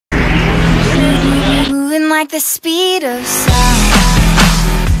like the speed of sound.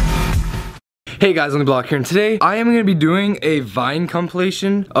 Hey guys, Lonelyblock here, and today I am going to be doing a Vine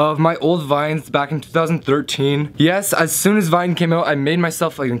compilation of my old Vines back in 2013. Yes, as soon as Vine came out, I made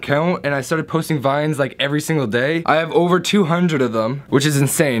myself like an account and I started posting Vines like every single day. I have over 200 of them, which is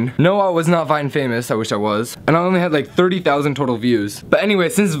insane. No, I was not Vine famous, I wish I was. And I only had like 30,000 total views. But anyway,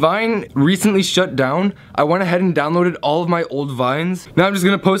 since Vine recently shut down, I went ahead and downloaded all of my old Vines. Now I'm just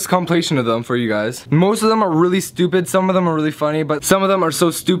going to post a compilation of them for you guys. Most of them are really stupid, some of them are really funny, but some of them are so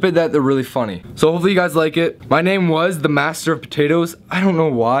stupid that they're really funny. So hopefully you guys like it. My name was the Master of Potatoes. I don't know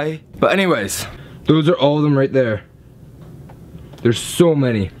why. But anyways, those are all of them right there. There's so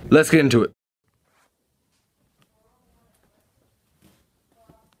many. Let's get into it.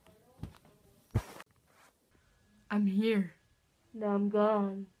 I'm here. Now I'm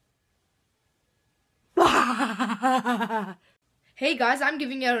gone. Hey guys, I'm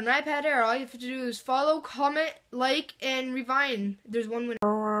giving out an iPad Air. All you have to do is follow, comment, like, and revine. There's one winner.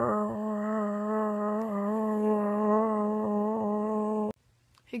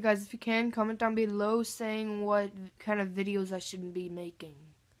 Hey guys, if you can, comment down below saying what kind of videos I should be making.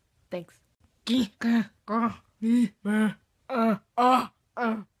 Thanks. I'm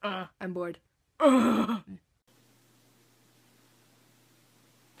bored.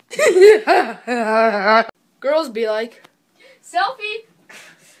 Girls be like, selfie,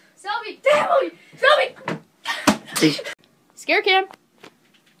 selfie, selfie, selfie. Scare cam.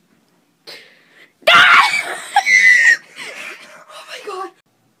 Oh my god.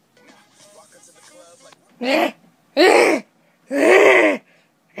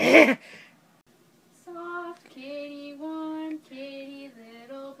 Soft kitty, warm kitty,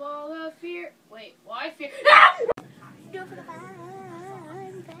 little ball of fear. Wait, why fear?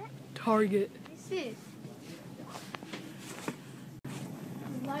 Target. This is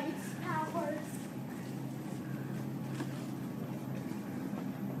lights, powers.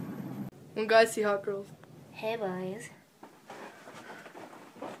 When guys see hot girls. Hey boys.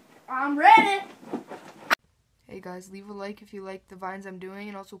 I'm ready. Hey guys, leave a like if you like the Vines I'm doing,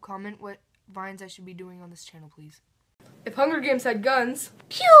 and also comment what Vines I should be doing on this channel, please. If Hunger Games had guns,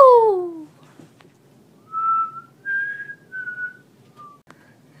 Pew!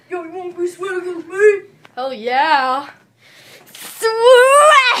 yo, you won't be sweating against me? Hell yeah. Swag!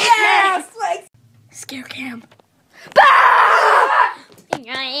 Yeah, swag. Scare cam.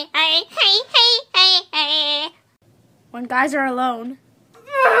 When guys are alone.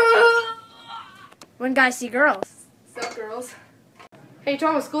 When guys see girls. Sup, girls? Hey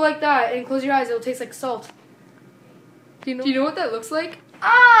Thomas, go like that and close your eyes. It'll taste like salt. Do you know what that looks like?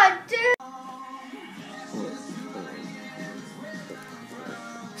 Ah, dude!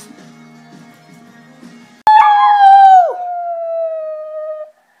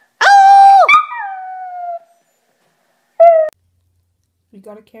 We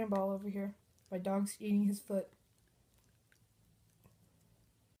got a cannonball over here. My dog's eating his foot.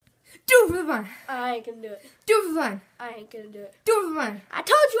 Do it for the Vine. I ain't gonna do it. Do it for the Vine. I ain't gonna do it. Do it for the Vine. I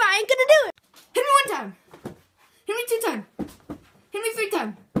told you I ain't gonna do it. Hit me 1 time. Hit me 2 times. Hit me 3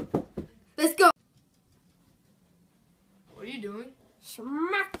 times. Let's go. What are you doing?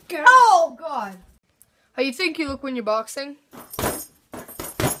 Smack it. Oh God. How you think you look when you're boxing?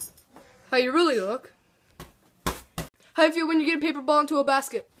 How you really look? How you feel when you get a paper ball into a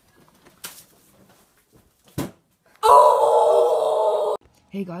basket? Oh!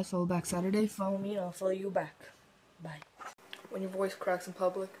 Hey guys, follow back Saturday. Follow me and I'll follow you back. Bye. When your voice cracks in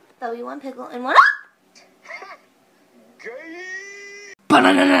public. That'll be one pickle and one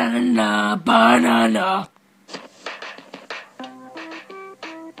Banana, banana.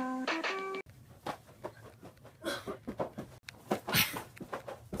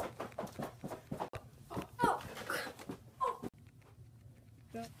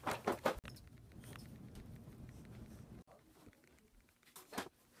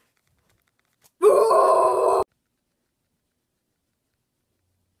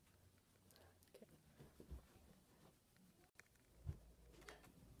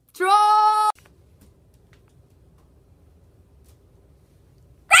 Draw!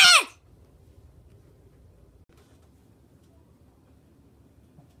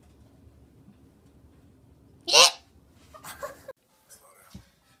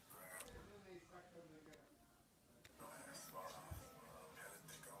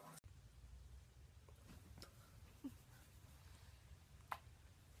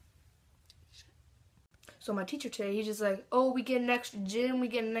 So my teacher today, he's just like, oh, we get an extra gym, we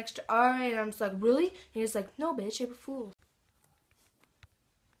get an extra R, and I'm just like, really? And he's like, no, bitch, April Fool.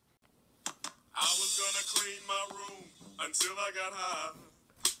 I was gonna clean my room until I got high.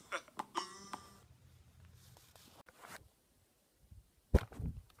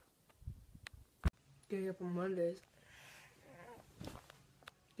 Getting up on Mondays.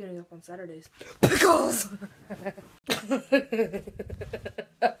 Getting up on Saturdays. Pickles!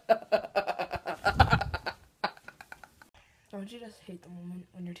 Don't you just hate the moment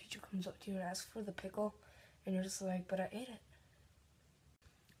when your teacher comes up to you and asks for the pickle and you're just like, but I ate it?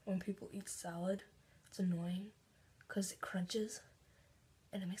 When people eat salad, it's annoying because it crunches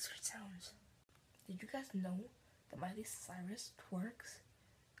and it makes weird sounds. Did you guys know that Miley Cyrus twerks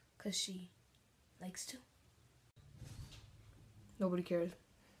because she likes to? Nobody cares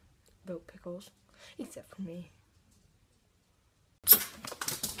about pickles except for me.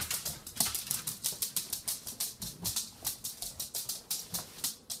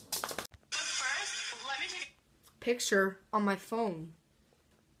 Picture on my phone.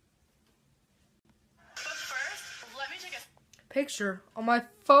 Picture on my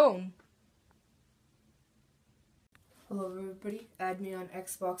phone. Hello everybody, add me on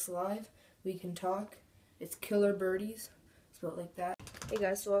Xbox Live. We can talk. It's Killer Birdies. Spelled like that. Hey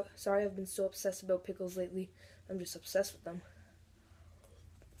guys, so sorry I've been so obsessed about pickles lately. I'm just obsessed with them.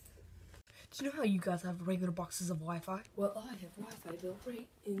 Do you know how you guys have regular boxes of Wi-Fi? Well, I have Wi-Fi built right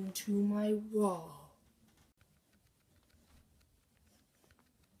into my wall.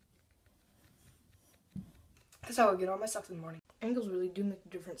 That's how I get all my stuff in the morning. Angles really do make a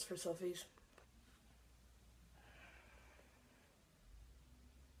difference for selfies.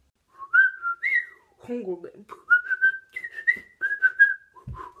 Hunger game.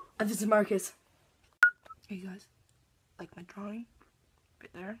 I visit Marcus. Hey guys, like my drawing?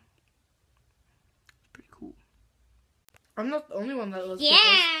 Right there. It's pretty cool. I'm not the only one that loves pickles.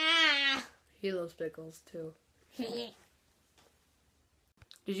 Yeah. He loves pickles too. Did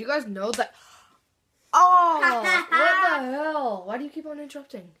you guys know that? Oh, what the hell? Why do you keep on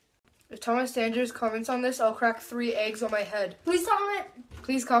interrupting? If Thomas Sanders comments on this, I'll crack 3 eggs on my head. Please comment.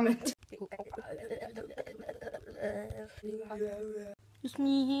 Please comment. It's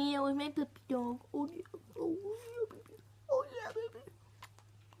me here with my puppy dog. Oh yeah, oh yeah, baby.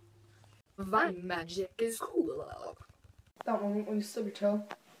 Vine magic is cool. That moment when you stub your toe.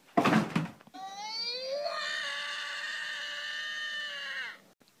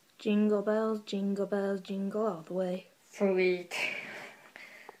 Jingle bells, jingle all the way. Sweet.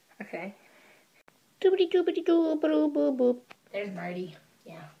 Okay. Doobity doobity doo boop boop boop. There's Marty.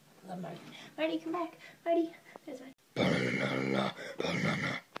 Yeah, love Marty. Marty, come back. Marty, there's Marty.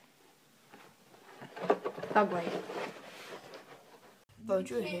 Dog bite. Don't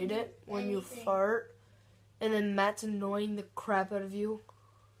you hate it when you fart and then Matt's annoying the crap out of you?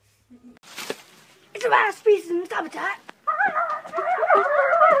 It's a last piece of habitat.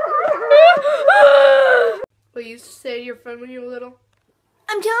 What you used to say to your friend when you were little?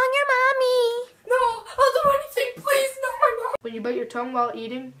 I'm telling your mommy. No, I'll do anything, please, not my mom. When you bite your tongue while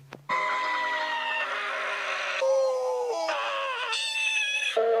eating?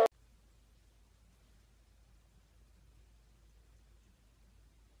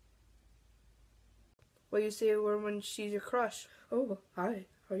 What you say to her when she's your crush? Oh, hi,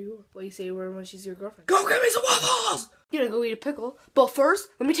 how are you? What you say to her when she's your girlfriend? Go get me some waffles! You gotta go eat a pickle, but first,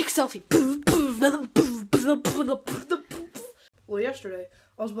 let me take a selfie. Well, yesterday,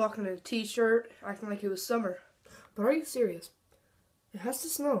 I was walking in a t-shirt, acting like it was summer. But are you serious? It has to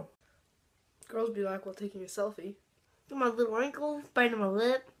snow. Girls be like while taking a selfie. My little ankle, biting my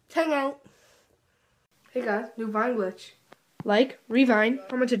lip. Hang out. Hey guys, new Vine glitch. Like, revine,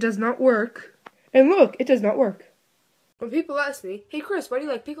 comment it does not work. And look, it does not work. When people ask me, hey Chris, why do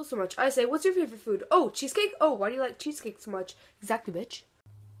you like pickles so much? I say, what's your favorite food? Oh, cheesecake? Oh, why do you like cheesecake so much? Exactly, bitch.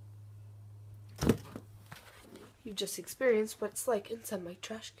 You just experienced what it's like inside my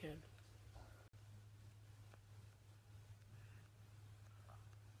trash can.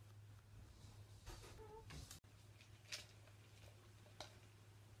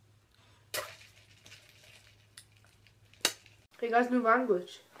 Hey guys, new Vine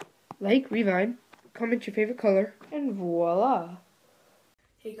glitch. Like, revine, comment your favorite color, and voila.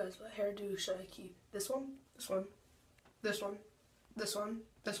 Hey guys, what hairdo should I keep? This one, this one, this one, this one,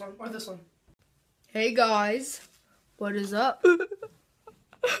 this one, or this one? Hey guys, what is up?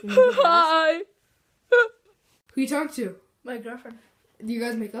 Hi. Who you talk to? My girlfriend. Do you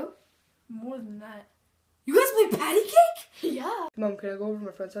guys make up? More than that. You guys play patty cake? Yeah. Mom, can I go over to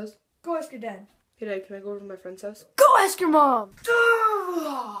my friend's house? Go ask your dad. Hey Dad, can I go over to my friend's house? Go ask your mom.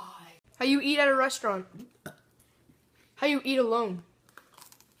 How you eat at a restaurant? How you eat alone?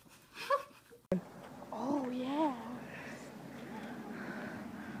 Oh yeah.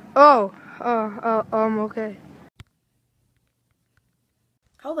 Oh, okay.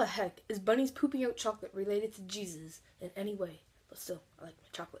 How the heck is Bunny's pooping out chocolate related to Jesus in any way? But still, I like my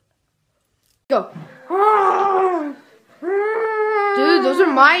chocolate. Go. Dude, those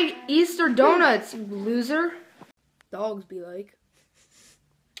are my Easter donuts, you loser. Dogs be like.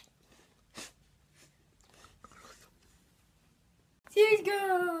 Let's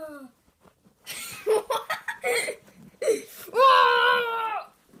go.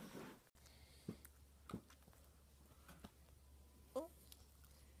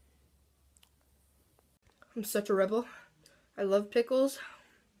 I'm such a rebel. I love pickles.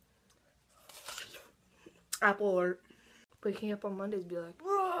 Apple alert. Waking up on Mondays be like,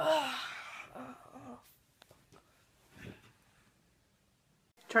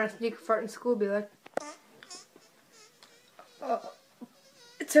 trying to sneak a fart in school be like,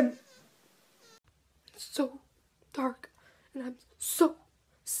 it's so dark and I'm so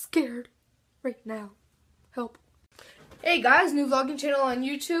scared right now. Help. Hey guys, new vlogging channel on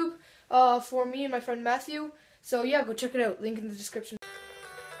YouTube for me and my friend Matthew. So yeah, go check it out. Link in the description.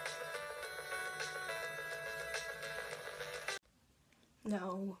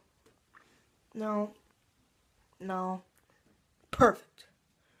 No. No. No. Perfect.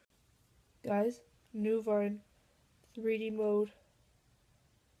 Guys, new Vine 3D mode.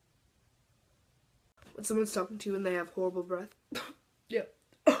 When someone's talking to you and they have horrible breath. Yeah.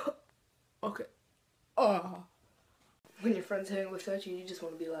 Okay. When your friend's hanging with at you, you just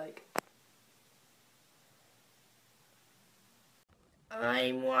want to be like,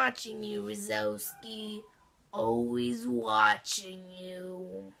 I'm watching you, Rizowski. Always watching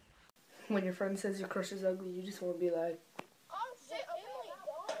you. when your friend says your crush is ugly, you just want to be like,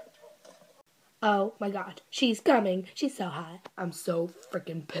 oh my god, she's coming. She's so hot. I'm so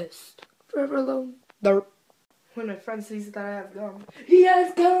freaking pissed. Forever alone. Derp. When my friend sees that I have gum, he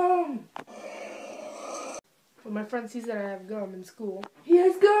has gum! When my friend sees that I have gum in school, he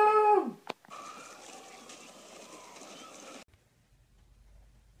has gum!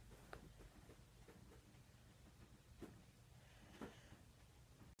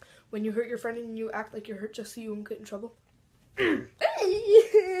 When you hurt your friend and you act like you're hurt just so you won't get in trouble. Crap.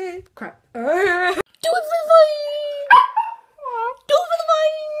 Do it for the Vine! Do it for the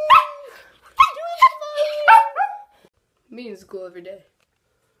Vine! Do it for the Vine! Me in school every day.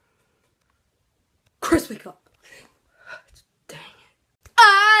 Chris, wake up. Dang it.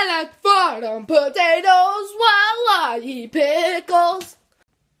 I like fried on potatoes while I eat pickles.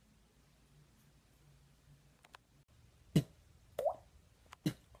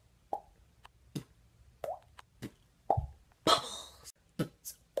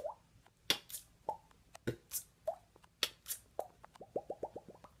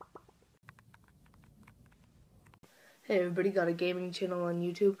 Hey everybody, got a gaming channel on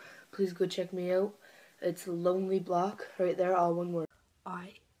YouTube. Please go check me out. It's Lonelyblock, right there, all one word.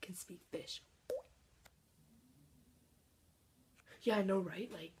 I can speak fish. Yeah, I know,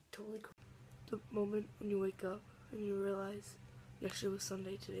 right? Like, totally cool. The moment when you wake up and you realize yesterday was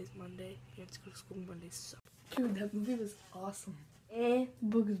Sunday, today's Monday, you have to go to school Monday, so. Dude, that movie was awesome. The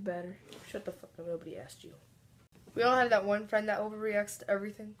book is better. Shut the fuck up, nobody asked you. We all had that one friend that overreacts to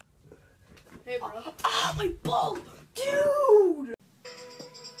everything. Hey, bro. Ah, my bulb! Dude!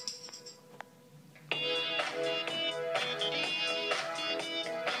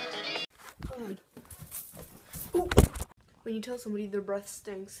 God. Ooh. When you tell somebody their breath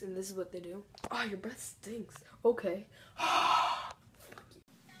stinks, and this is what they do. Oh, your breath stinks. Okay.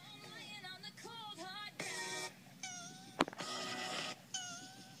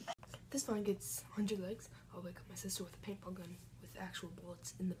 This Vine gets 100 likes. I'll wake up my sister with a paintball gun with actual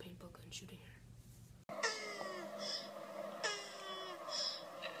bullets in the paintball gun shooting her.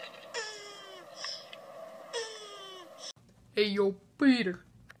 Hey, yo, Peter.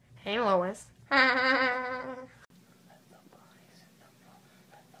 Hey, Lois.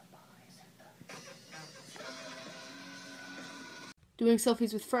 Doing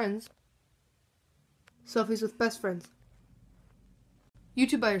selfies with friends. Selfies with best friends.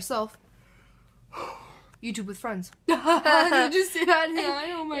 YouTube by yourself. YouTube with friends. You just see that?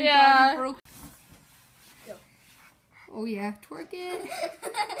 Yeah, oh my god, you broke. Go. Oh yeah, twerk it.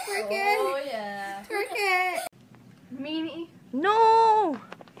 Twerk it. Oh yeah. Twerk it. Meanie. No!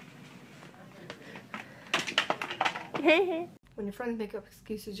 When your friends make up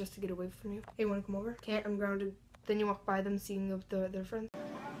excuses just to get away from you. Hey, wanna come over? Can't, I'm grounded. Then you walk by them seeing their friends.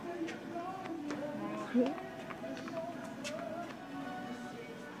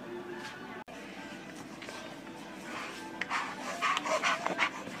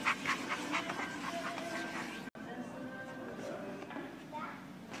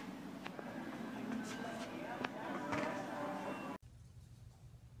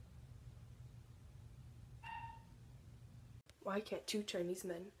 Why can't two Chinese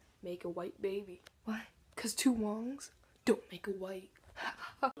men make a white baby. Why? Because two wrongs don't make a white.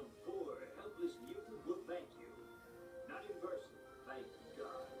 Poor, helpless mutant will thank you. Not in person, thank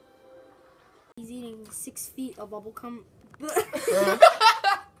God. He's eating 6 feet of bubblegum.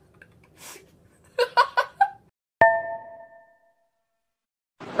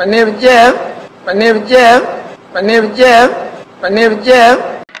 My name is Jeff. My name is Jeff. My name is Jeff. My name is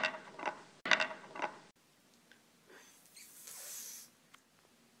Jeff.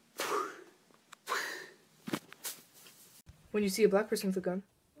 When you see a black person with a gun.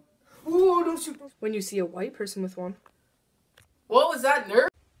 Ooh, don't shoot. When you see a white person with one. What was that, nerd?